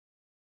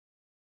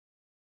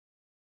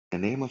In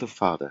the name of the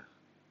Father,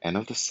 and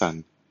of the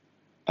Son,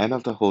 and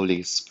of the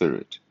Holy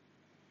Spirit.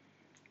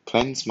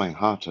 Cleanse my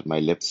heart and my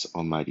lips,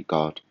 Almighty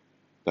God,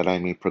 that I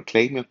may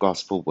proclaim your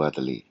gospel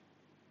worthily.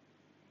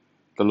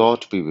 The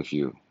Lord be with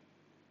you.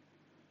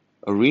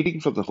 A reading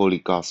from the Holy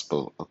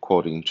Gospel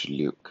according to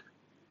Luke.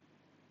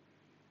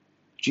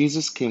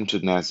 Jesus came to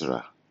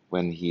Nazareth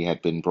when he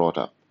had been brought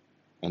up,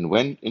 and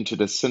went into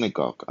the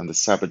synagogue on the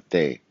Sabbath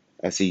day,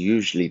 as he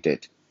usually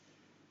did.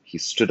 He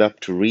stood up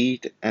to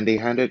read, and they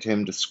handed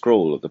him the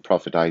scroll of the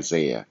prophet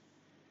Isaiah.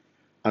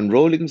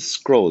 Unrolling the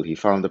scroll, he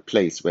found the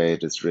place where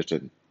it is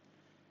written,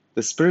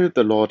 "The Spirit of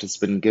the Lord has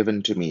been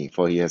given to me,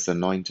 for he has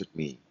anointed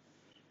me.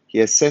 He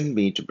has sent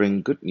me to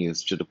bring good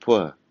news to the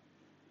poor,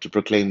 to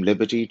proclaim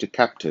liberty to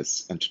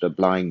captives, and to the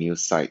blind new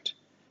sight,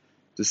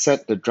 to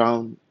set the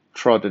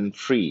downtrodden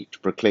free, to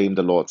proclaim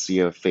the Lord's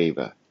year of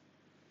favor."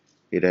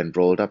 He then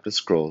rolled up the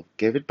scroll,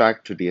 gave it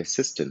back to the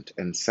assistant,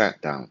 and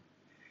sat down.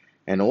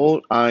 And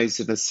all eyes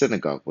in the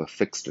synagogue were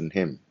fixed on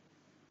him.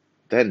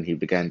 Then he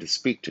began to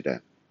speak to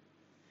them.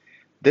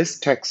 "This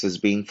text is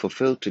being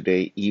fulfilled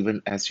today,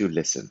 even as you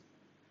listen."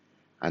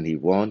 And he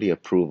won the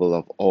approval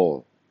of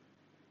all,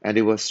 and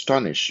they were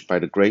astonished by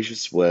the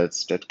gracious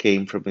words that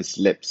came from his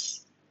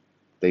lips.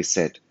 They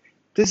said,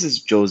 "This is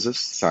Joseph's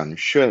son,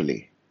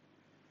 surely."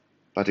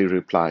 But he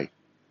replied,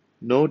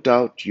 "No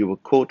doubt you will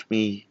quote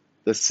me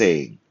the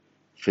saying,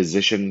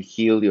 'Physician,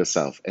 heal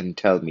yourself,' and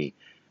tell me,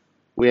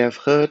 'We have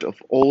heard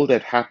of all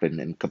that happened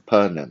in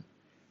Capernaum.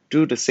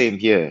 Do the same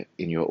here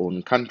in your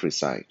own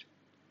countryside.'"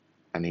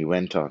 And he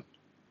went on,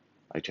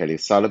 "I tell you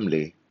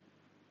solemnly,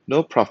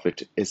 no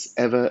prophet is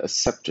ever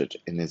accepted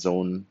in his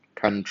own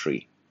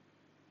country.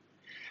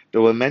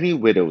 There were many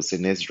widows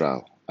in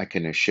Israel, I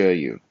can assure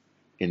you,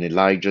 in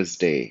Elijah's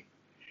day,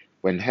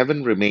 when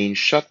heaven remained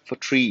shut for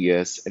 3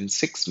 years and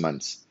 6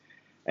 months,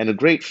 and a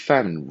great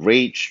famine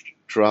raged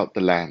throughout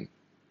the land.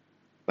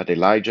 But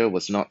Elijah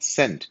was not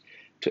sent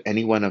to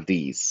any one of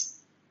these.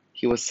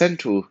 He was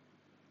sent to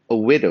a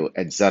widow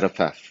at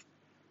Zarephath,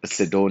 a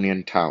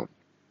Sidonian town.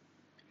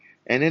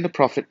 And in the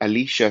prophet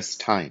Elisha's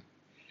time,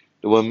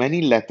 there were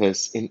many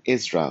lepers in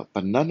Israel,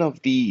 but none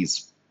of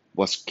these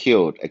was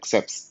cured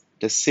except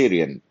the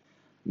Syrian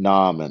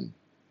Naaman.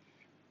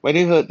 When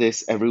they heard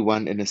this,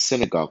 everyone in the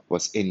synagogue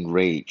was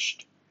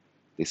enraged.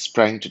 They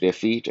sprang to their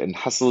feet and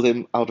hustled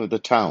him out of the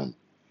town.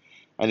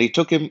 And they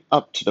took him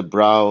up to the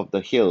brow of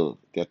the hill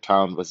their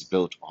town was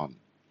built on,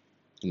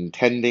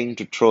 intending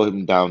to throw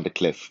him down the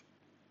cliff.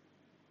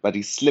 But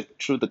he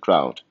slipped through the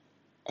crowd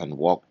and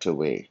walked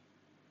away.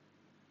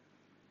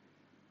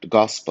 The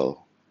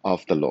Gospel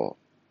of the Lord.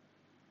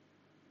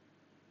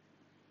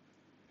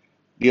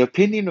 The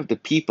opinion of the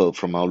people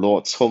from our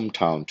Lord's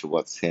hometown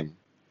towards him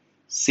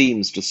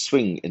seems to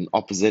swing in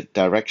opposite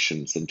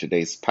directions in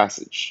today's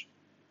passage,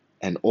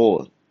 and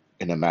all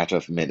in a matter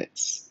of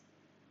minutes,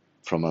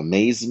 from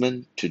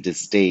amazement to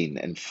disdain,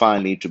 and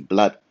finally to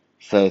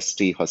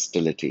bloodthirsty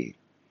hostility.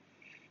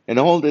 And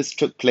all this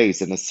took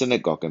place in a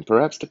synagogue, and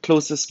perhaps the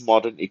closest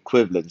modern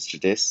equivalents to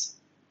this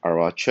are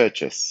our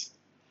churches.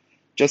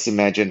 Just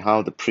imagine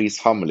how the priest's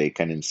homily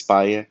can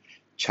inspire,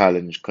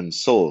 challenge,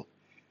 console,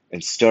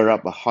 and stir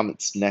up a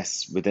hornet's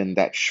nest within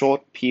that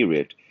short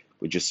period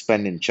which you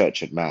spend in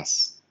church at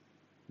Mass.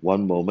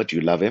 One moment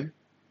you love him,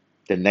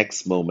 the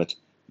next moment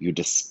you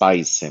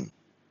despise him.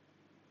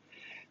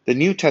 The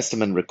New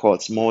Testament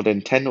records more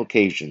than 10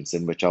 occasions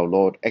in which our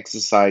Lord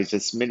exercised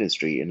his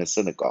ministry in a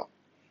synagogue.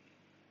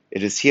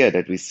 It is here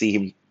that we see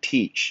him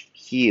teach,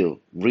 heal,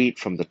 read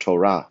from the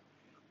Torah,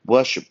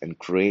 worship, and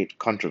create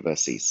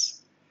controversies.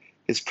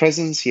 His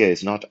presence here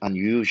is not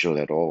unusual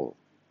at all,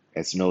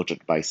 as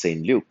noted by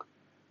St. Luke,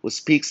 who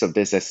speaks of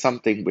this as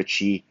something which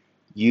he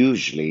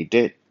usually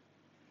did.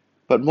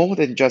 But more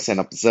than just an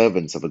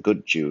observance of a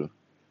good Jew,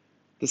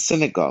 the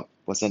synagogue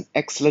was an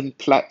excellent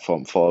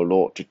platform for our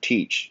Lord to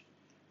teach.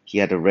 He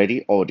had a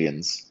ready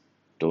audience,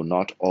 though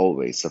not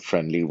always a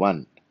friendly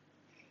one.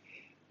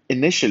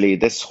 Initially,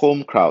 this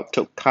home crowd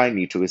took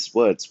kindly to his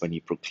words when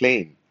he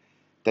proclaimed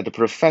that the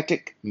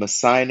prophetic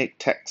messianic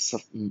text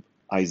of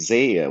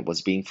Isaiah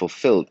was being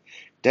fulfilled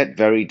that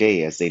very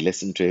day as they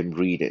listened to him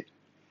read it.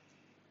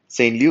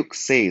 St. Luke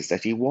says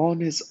that he won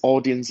his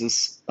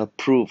audience's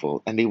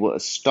approval, and they were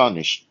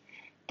astonished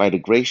by the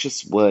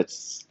gracious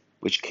words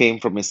which came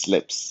from his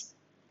lips.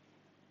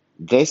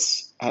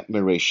 This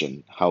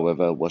admiration,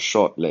 however, was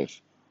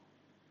short-lived.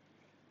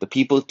 The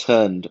people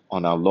turned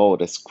on our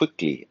Lord as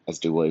quickly as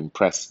they were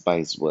impressed by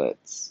his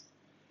words.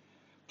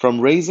 From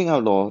raising our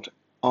Lord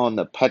on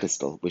a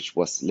pedestal, which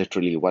was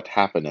literally what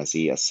happened as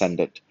he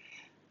ascended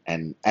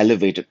an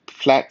elevated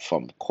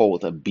platform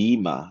called a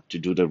bema to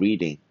do the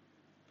reading,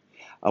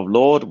 our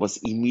Lord was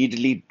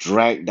immediately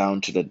dragged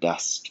down to the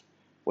dust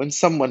when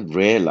someone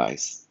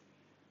realized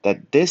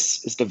that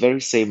this is the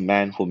very same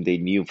man whom they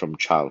knew from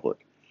childhood.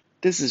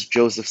 This is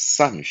Joseph's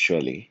son,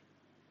 surely.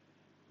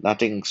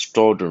 Nothing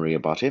extraordinary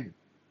about him.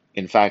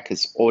 In fact,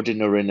 his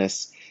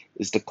ordinariness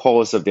is the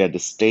cause of their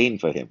disdain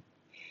for him.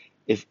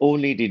 If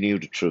only they knew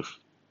the truth.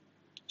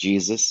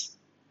 Jesus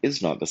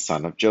is not the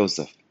son of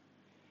Joseph.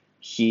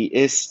 He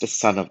is the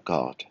Son of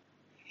God.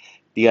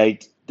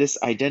 This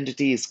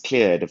identity is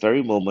clear at the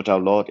very moment our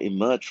Lord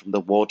emerged from the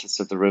waters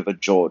of the river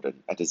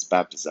Jordan at his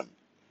baptism.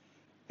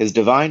 His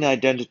divine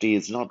identity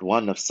is not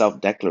one of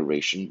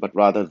self-declaration, but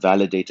rather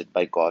validated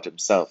by God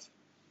himself.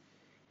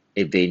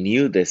 If they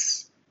knew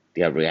this,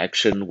 their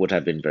reaction would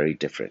have been very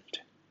different.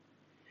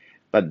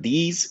 But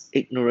these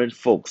ignorant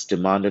folks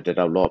demanded that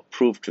our Lord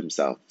prove to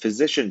himself.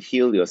 Physician,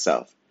 heal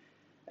yourself.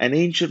 An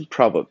ancient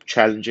proverb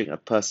challenging a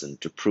person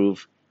to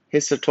prove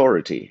his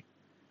authority.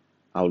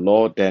 Our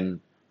Lord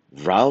then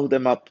riled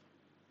them up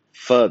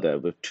further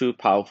with two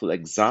powerful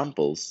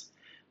examples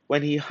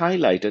when he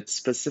highlighted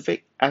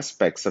specific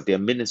aspects of their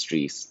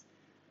ministries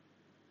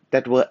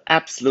that were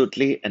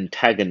absolutely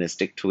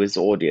antagonistic to his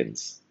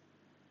audience.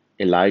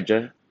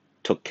 Elijah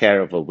took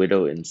care of a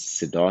widow in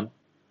Sidon.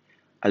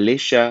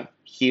 Elisha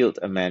healed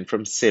a man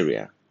from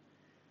Syria.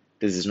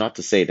 This is not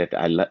to say that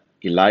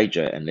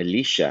Elijah and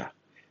Elisha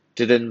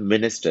didn't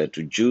minister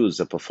to Jews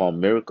or perform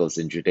miracles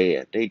in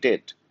Judea. They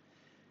did.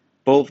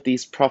 Both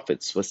these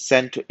prophets were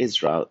sent to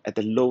Israel at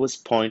the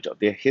lowest point of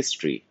their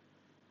history,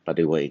 but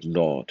they were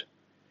ignored.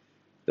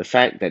 The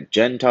fact that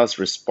Gentiles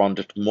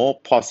responded more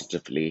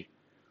positively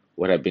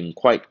would have been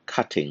quite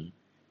cutting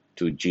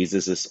to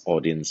Jesus'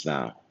 audience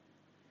now.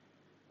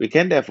 We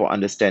can therefore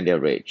understand their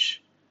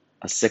rage.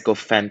 A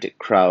sycophantic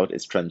crowd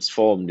is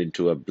transformed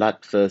into a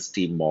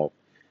bloodthirsty mob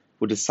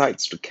who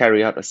decides to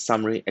carry out a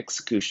summary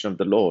execution of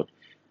the Lord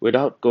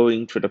without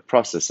going through the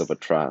process of a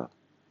trial.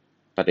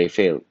 But they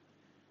failed,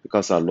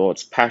 because our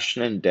Lord's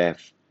passion and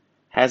death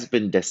has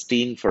been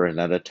destined for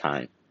another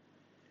time.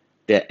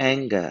 Their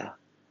anger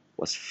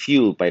was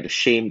fueled by the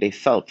shame they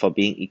felt for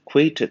being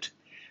equated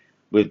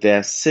with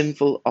their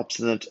sinful,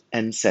 obstinate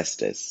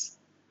ancestors.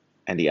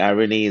 And the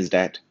irony is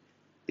that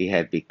they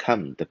had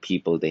become the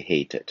people they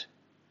hated.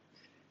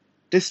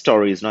 This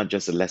story is not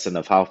just a lesson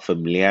of how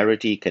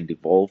familiarity can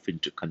devolve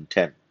into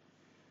contempt,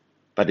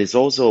 but is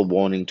also a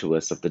warning to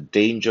us of the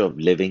danger of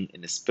living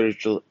in a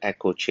spiritual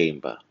echo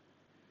chamber.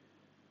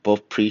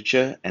 Both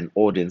preacher and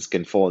audience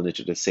can fall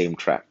into the same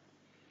trap.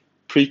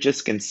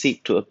 Preachers can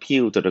seek to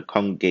appeal to the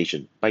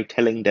congregation by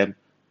telling them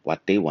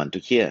what they want to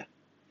hear,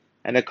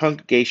 and the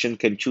congregation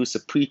can choose a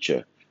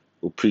preacher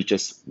who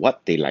preaches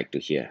what they like to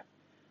hear,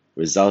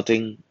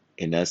 resulting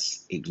in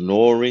us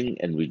ignoring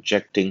and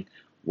rejecting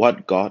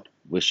what God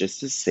wishes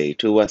to say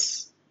to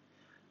us.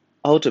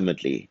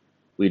 Ultimately,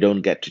 we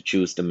don't get to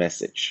choose the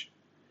message.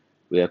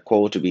 We are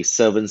called to be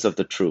servants of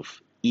the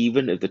truth,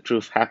 even if the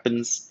truth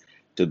happens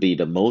to be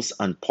the most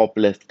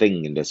unpopular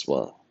thing in this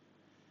world.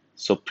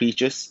 So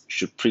preachers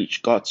should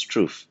preach God's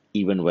truth,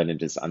 even when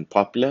it is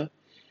unpopular,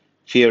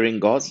 fearing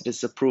God's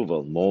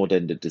disapproval more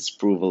than the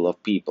disapproval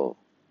of people.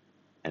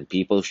 And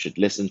people should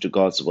listen to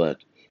God's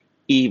word,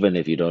 even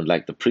if you don't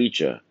like the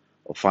preacher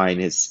or find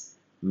his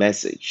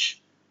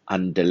message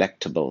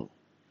undelectable.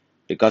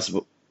 Because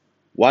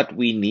what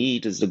we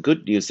need is the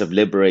good news of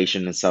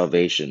liberation and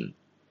salvation,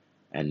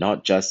 and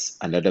not just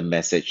another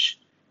message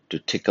to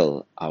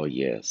tickle our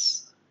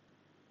ears.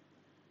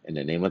 In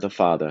the name of the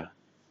Father,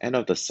 and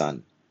of the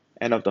Son,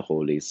 and of the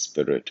Holy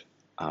Spirit.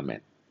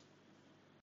 Amen.